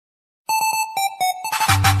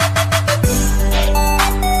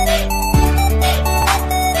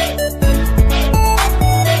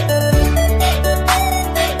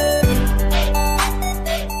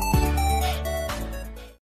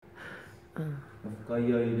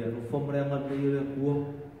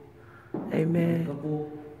Amen.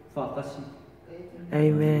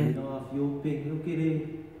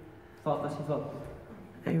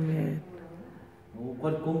 Amen.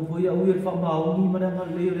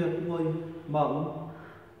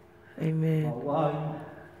 Amen.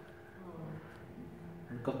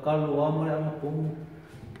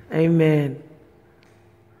 Amen.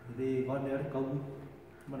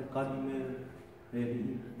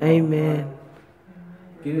 Amen. Amen.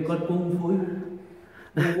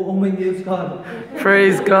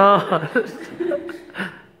 Praise God.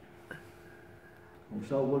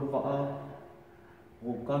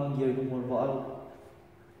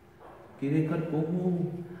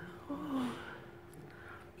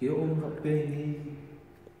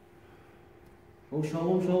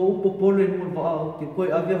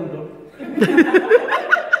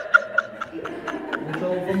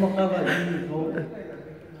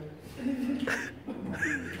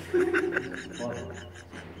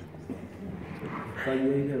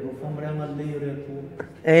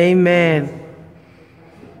 Amen.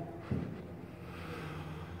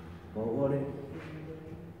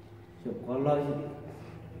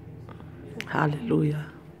 Hallelujah.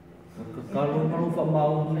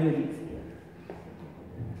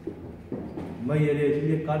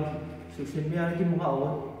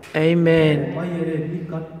 Amen.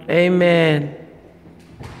 Amen.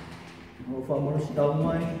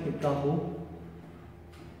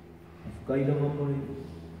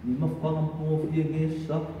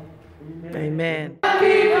 Amen.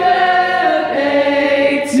 Happy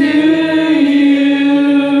birthday to you.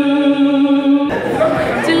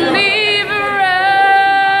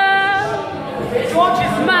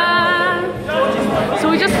 So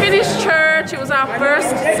we just finished church. It was our first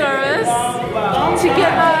service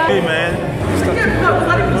together. Hey man.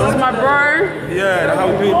 This is my bro. Yeah, how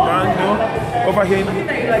we do it, man. You know, over here in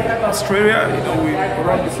Australia, you know, we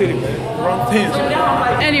run the city, man. Run things.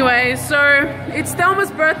 Anyway, so it's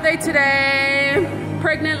Thelma's birthday today.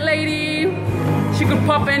 Pregnant lady. She could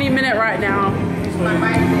pop any minute right now.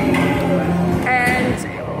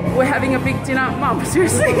 And we're having a big dinner. Mom,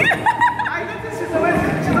 seriously?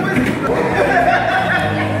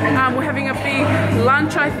 We're having a big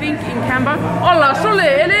lunch, I think, in Canberra. Hola, sole,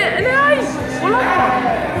 ele aí. Hola.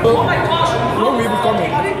 Oh my gosh. No, we will come in.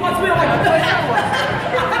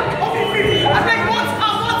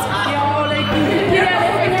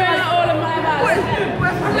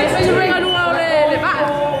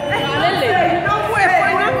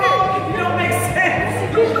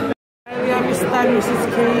 Mrs.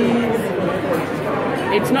 Keys.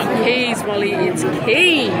 It's not Keys, Molly, it's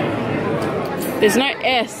Key. There's no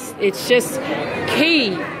S, it's just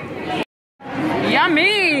Key.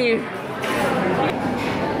 Yummy!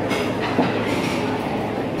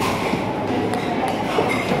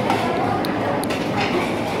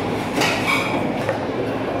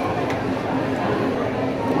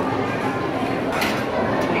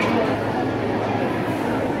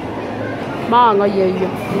 Ma, ngon gì vậy?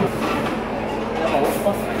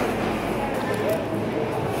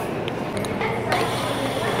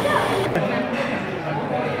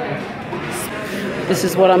 This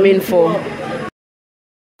is what I'm in for.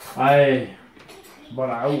 Are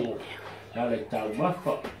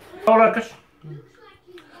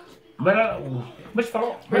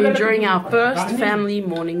we enjoying our first family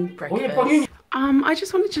morning breakfast? I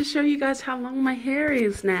just wanted to show you guys how long my hair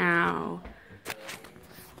is now.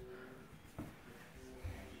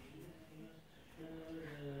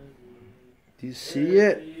 Do you see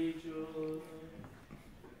it?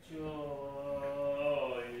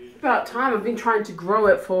 About time. I've been trying to grow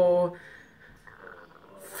it for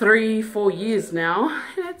 3-4 years now,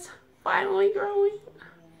 and it's finally growing.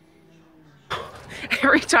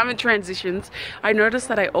 Every time it transitions, I notice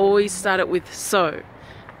that I always start it with so.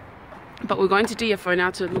 But we're going to DFO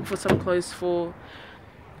now to look for some clothes for...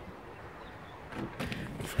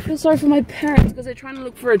 I feel sorry for my parents because they're trying to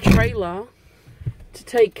look for a trailer to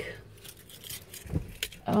take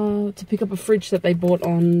to pick up a fridge that they bought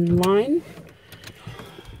online.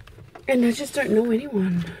 And I just don't know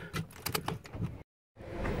anyone.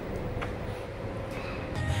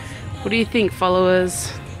 What do you think,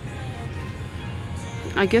 followers?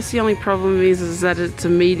 I guess the only problem is that it's a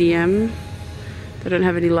medium. They don't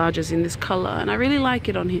have any larges in this color, and I really like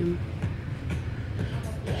it on him.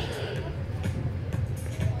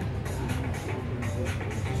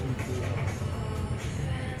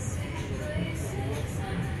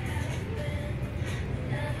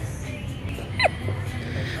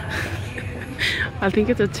 I think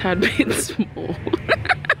it's a tad bit small.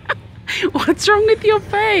 What's wrong with your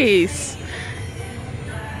face?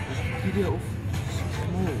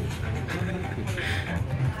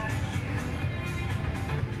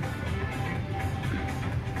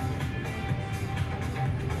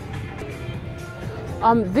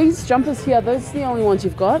 These jumpers here, those are the only ones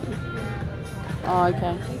you've got? Oh,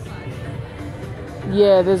 okay.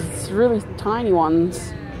 Yeah, there's really tiny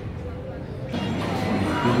ones.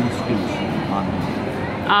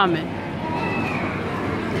 Amen.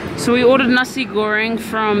 So we ordered nasi goreng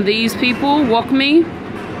from these people, Walk Me.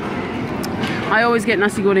 I always get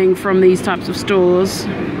nasi goreng from these types of stores.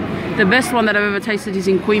 The best one that I've ever tasted is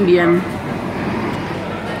in Queanbeyan.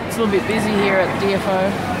 It's a little bit busy here at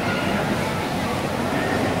DFO.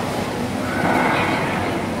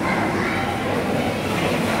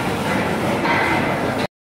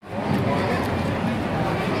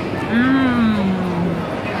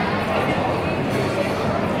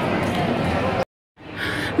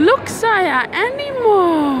 Look, Saya,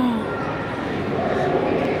 animal!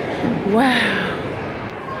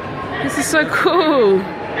 Wow, this is so cool.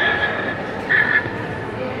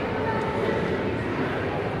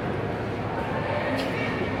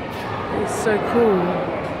 It's so cool.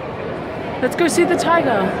 Let's go see the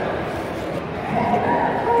tiger.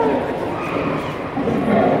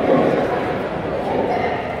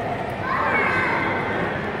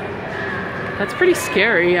 That's pretty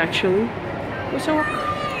scary, actually. What's your walk?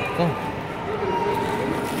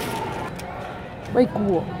 Wait,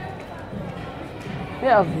 cool.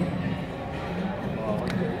 Yeah.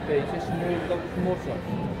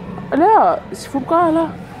 Là, il faut pas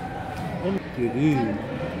là.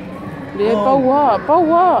 Les bawa.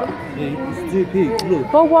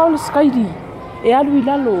 Bawa le skydi. Et à lui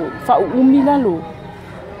lalo, fa umi lalo.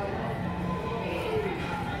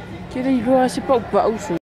 Kira iroa c'est pas pas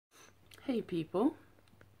aussi. Hey people.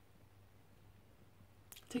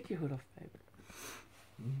 Take your hood off, babe.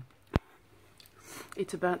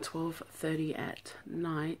 It's about 12:30 at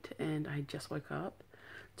night and I just woke up.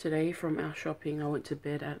 Today from our shopping I went to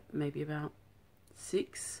bed at maybe about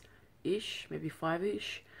 6-ish, maybe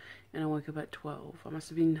 5-ish, and I woke up at 12. I must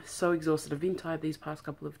have been so exhausted. I've been tired these past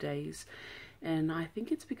couple of days and I think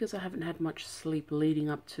it's because I haven't had much sleep leading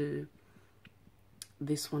up to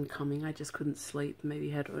this one coming. I just couldn't sleep,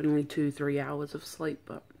 maybe had only 2-3 hours of sleep,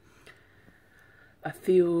 but I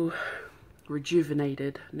feel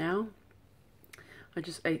rejuvenated now. I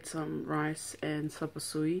just ate some rice and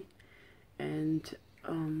sapasui and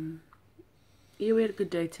yeah, we had a good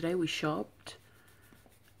day today. We shopped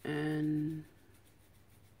and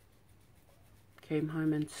came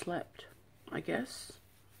home and slept, I guess.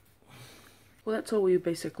 Well, that's all we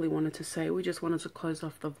basically wanted to say. We just wanted to close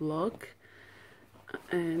off the vlog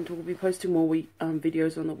and we'll be posting more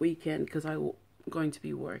videos on the weekend because I'm going to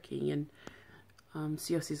be working, and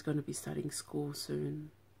Siaosi is going to be starting school soon.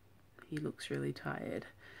 He looks really tired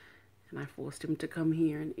and I forced him to come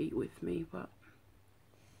here and eat with me, but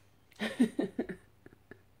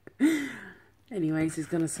anyways, he's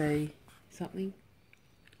gonna say something.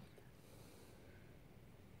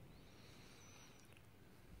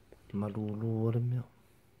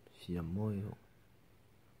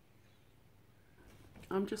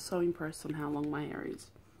 I'm just so impressed on how long my hair is.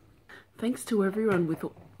 Thanks to everyone with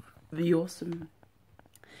the awesome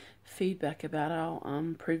feedback about our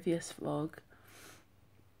previous vlog.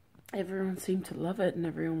 Everyone seemed to love it and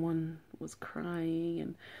everyone was crying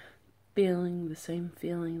and feeling the same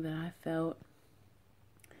feeling that I felt.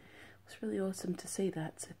 It was really awesome to see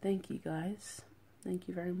that, so thank you guys. Thank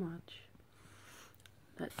you very much.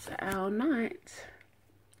 That's our night.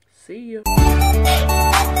 See you.